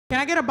Can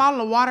I get a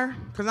bottle of water?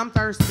 Because I'm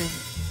thirsty.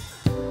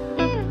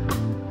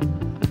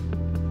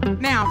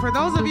 Now, for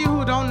those of you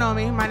who don't know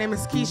me, my name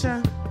is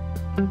Keysha.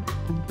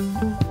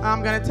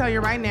 I'm going to tell you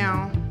right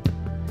now,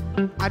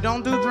 I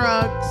don't do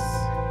drugs.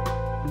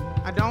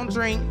 I don't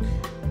drink.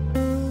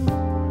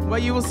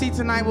 What you will see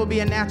tonight will be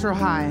a natural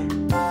high.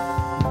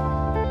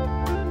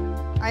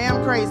 I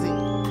am crazy.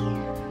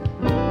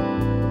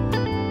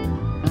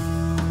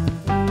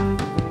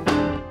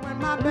 When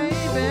my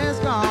baby's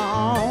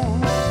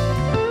gone,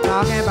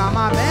 talking about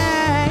my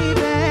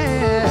baby,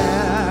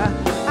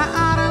 I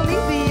ought to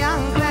leave the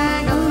young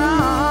thing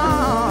alone.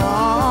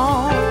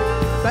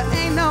 But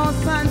ain't no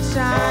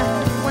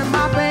sunshine when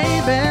my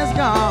baby's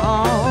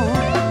gone.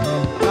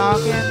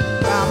 Talking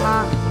about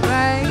my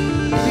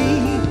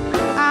baby,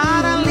 I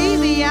ought to leave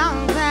the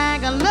young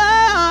thing alone.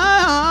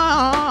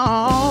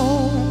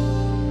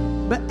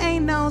 But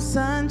ain't no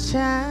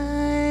sunshine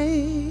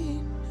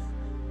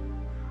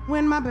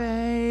when my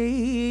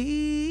baby.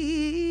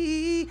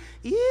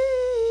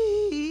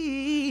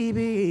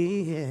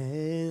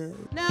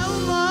 No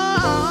more.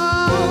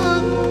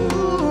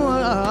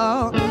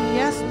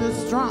 Yes, the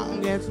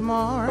strong gets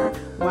more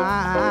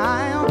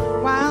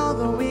while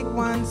the weak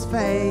ones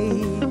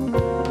fade.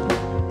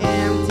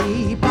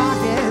 Empty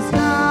pockets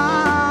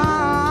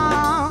don't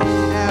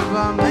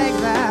ever make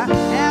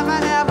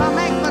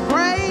the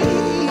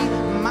grade.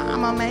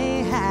 Mama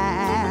may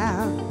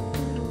have,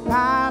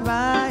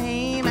 Papa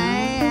he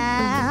may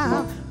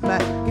have,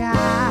 but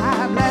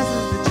God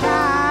blesses the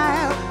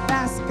child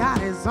that's got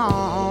his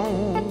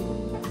own.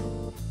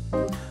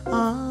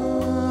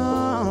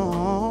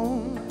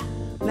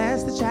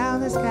 Bless the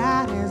child that's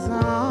got his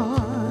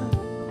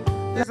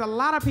own. There's a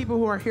lot of people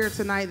who are here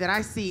tonight that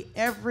I see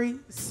every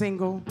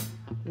single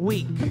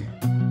week.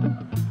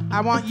 I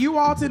want you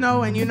all to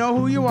know, and you know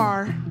who you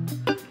are,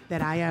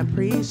 that I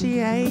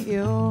appreciate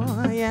you.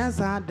 Yes,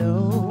 I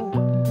do.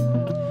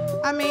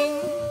 I mean,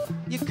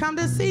 you come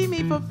to see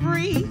me for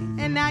free,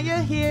 and now you're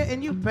here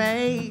and you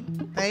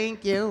paid.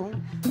 Thank you,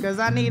 because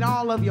I need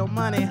all of your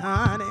money,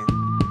 honey.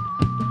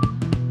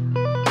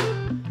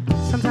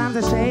 Sometimes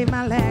I shave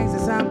my legs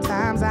and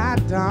sometimes I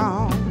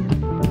don't.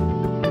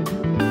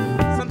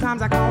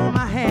 Sometimes I comb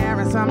my hair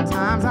and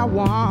sometimes I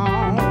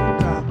won't.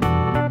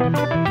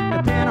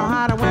 Depending on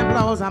how the wind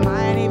blows, I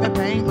might even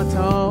paint my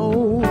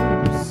toes.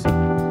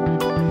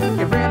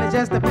 It really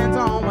just depends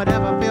on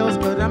whatever feels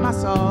good in my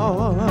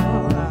soul.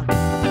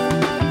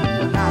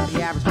 I'm not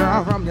the average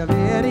girl from your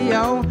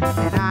video,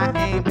 and I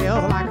ain't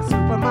built like a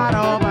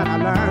supermodel, but I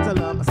learned to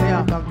love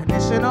myself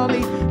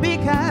unconditionally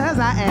because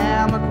I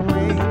am a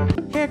queen.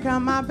 Here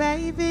come my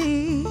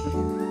baby.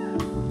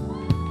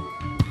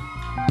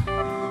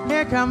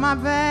 Here come my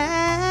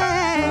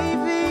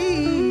baby.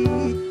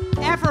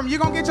 Ephraim, you're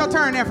gonna get your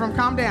turn, Ephraim.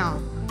 Calm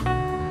down.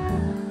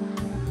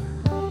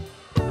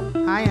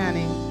 Hi,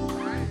 honey.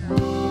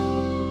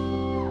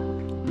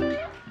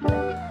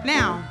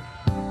 Now,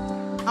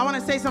 I want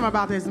to say something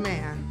about this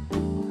man.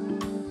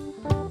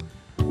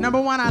 Number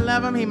one, I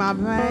love him. He my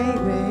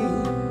baby.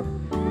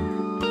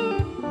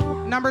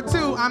 Number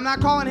two, I'm not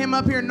calling him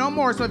up here no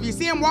more. So if you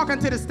see him walking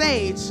to the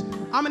stage,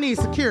 I'm gonna need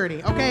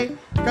security, okay?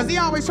 Because he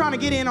always trying to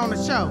get in on the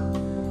show.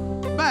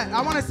 But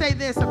I want to say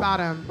this about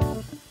him.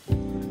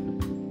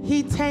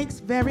 He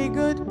takes very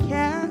good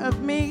care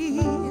of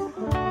me.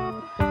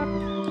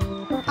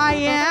 I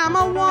am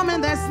a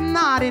woman that's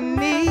not in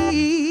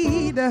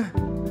need.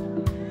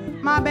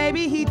 My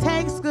baby, he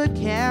takes good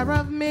care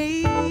of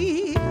me.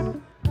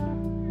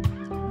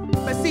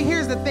 But see,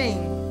 here's the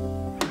thing.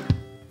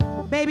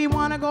 Baby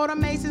wanna go to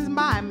Macy's and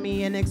buy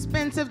me an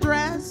expensive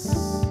dress.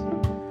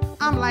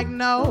 I'm like,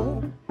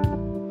 no,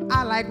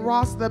 I like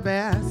Ross the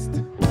best.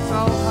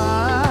 So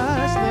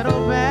hush,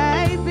 little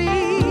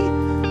baby,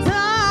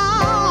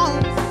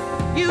 don't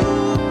you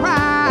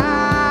cry.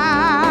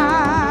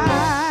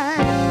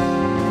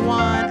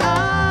 One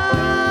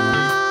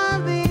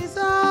of these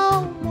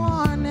old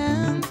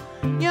mornings,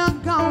 you're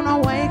gonna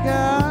wake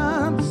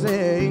up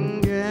singing.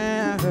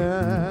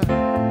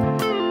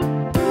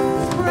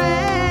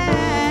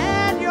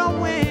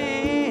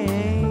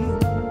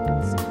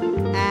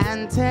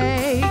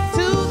 Take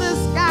to the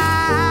sky,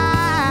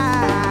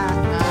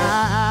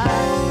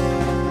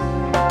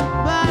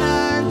 but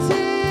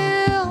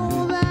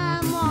until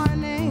that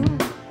morning,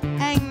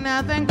 ain't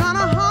nothing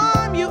gonna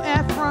harm you,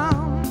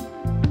 Ephraim.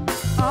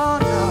 Oh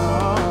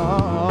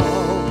no,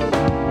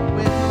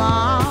 with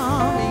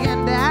mommy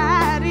and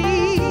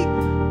daddy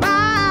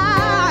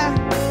by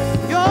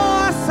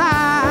your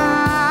side.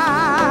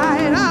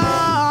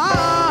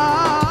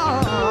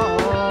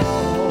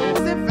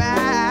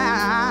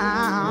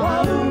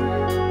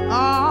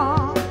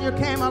 Oh, if you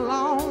came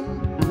along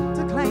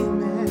to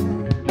claim it.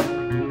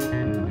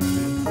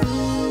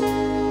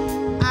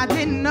 I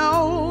didn't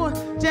know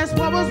just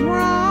what was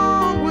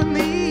wrong with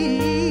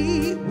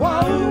me.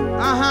 Whoa.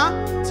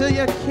 Till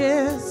your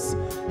kiss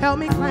helped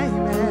me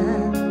claim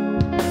it.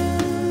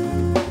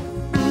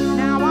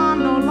 Now I'm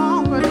no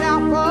longer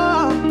doubtful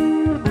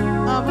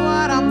of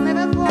what I'm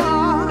living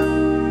for.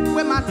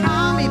 With my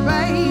Tommy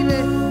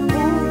baby, who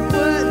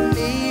would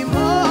need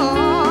more?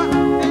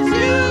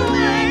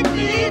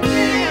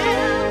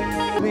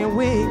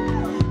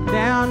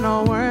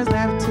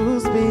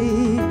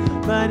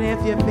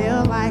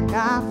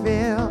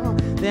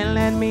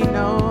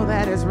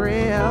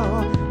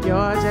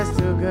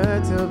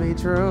 good to be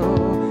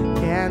true.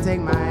 Can't take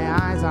my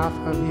eyes off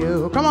of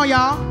you. Come on,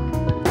 y'all.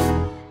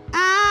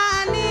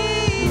 I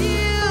need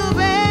you,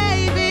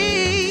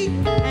 baby.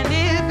 And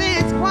if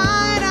it's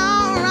quite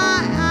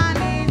alright, I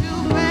need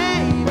you,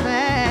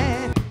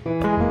 baby.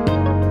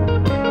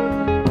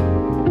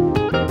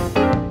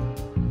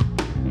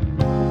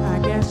 I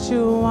guess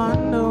you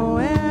wonder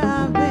where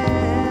I've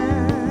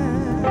been.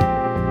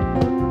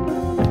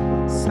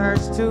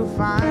 Search to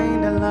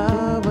find a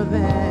love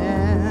within.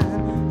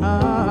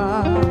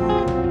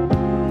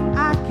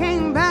 I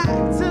came back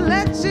to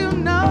let you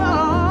know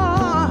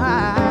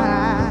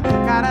I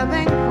got a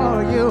thing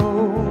for you,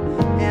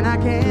 and I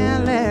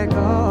can't let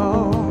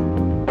go.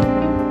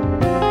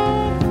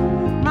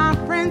 My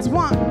friends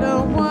wonder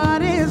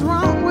what is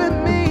wrong with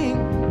me.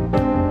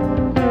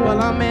 Well,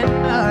 I'm in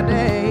the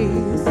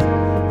days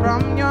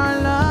from your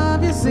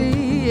love, you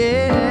see,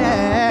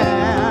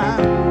 yeah.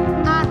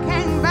 I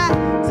came back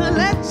to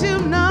let you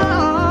know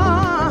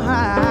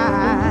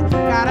I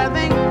got a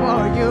thing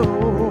for you,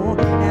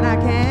 and I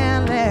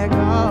can't let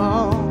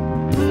go.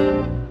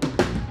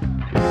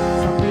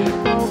 Some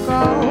people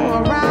go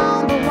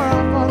around the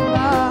world for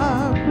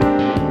love.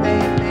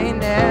 They may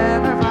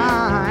never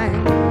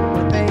find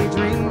what they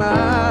dream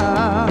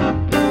of.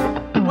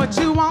 What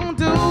you won't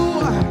do,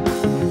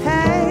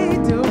 hey,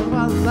 do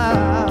for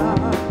love.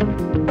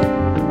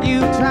 You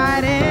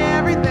tried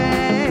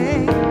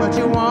everything, but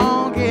you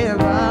won't give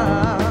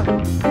up.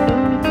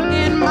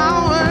 In my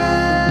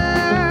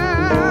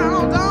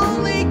world,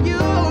 only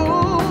you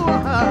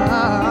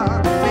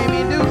made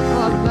me do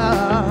for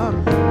love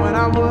what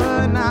I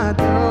would not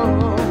do.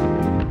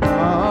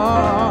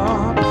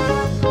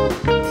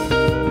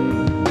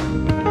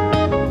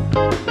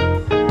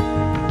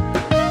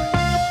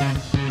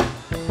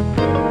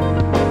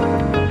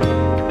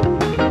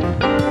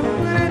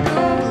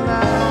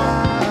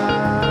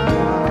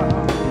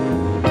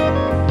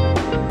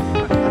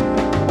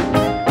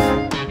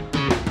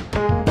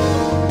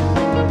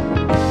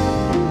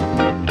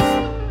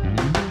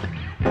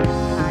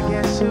 I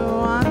guess you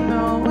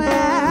wonder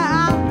where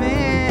I've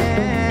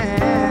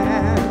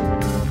been.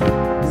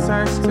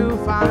 Search to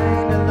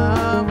find a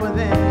love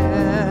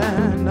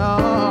within.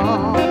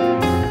 Oh,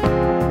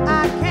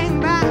 I came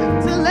back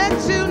to let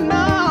you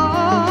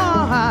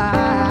know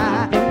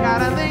I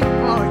got a thing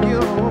for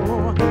you,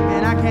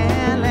 and I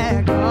can't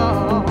let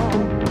go.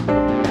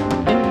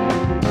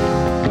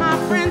 My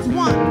friends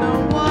wonder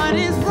what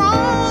is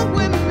wrong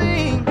with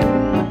me.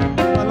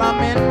 Well,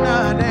 I'm in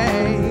the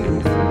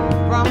days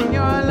from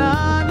your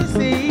love, you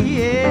see,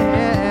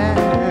 yeah.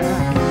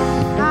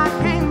 I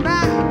came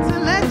back to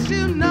let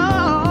you know I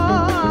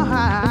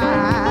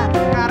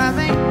got a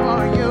thing for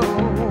you,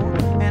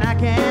 and I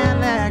can't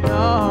let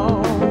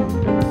go.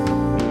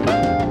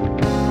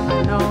 I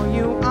know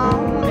you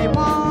only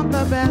want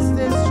the best,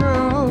 it's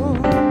true.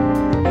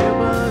 You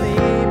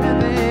believe in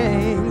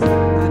things I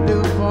do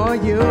for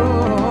you.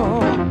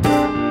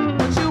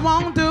 What you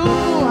won't do,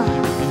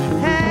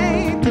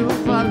 hey, do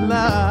for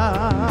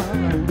love.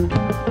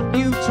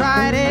 You've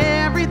tried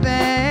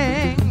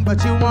everything,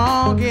 but you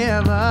won't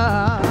give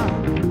up.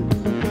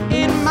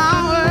 In my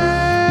world,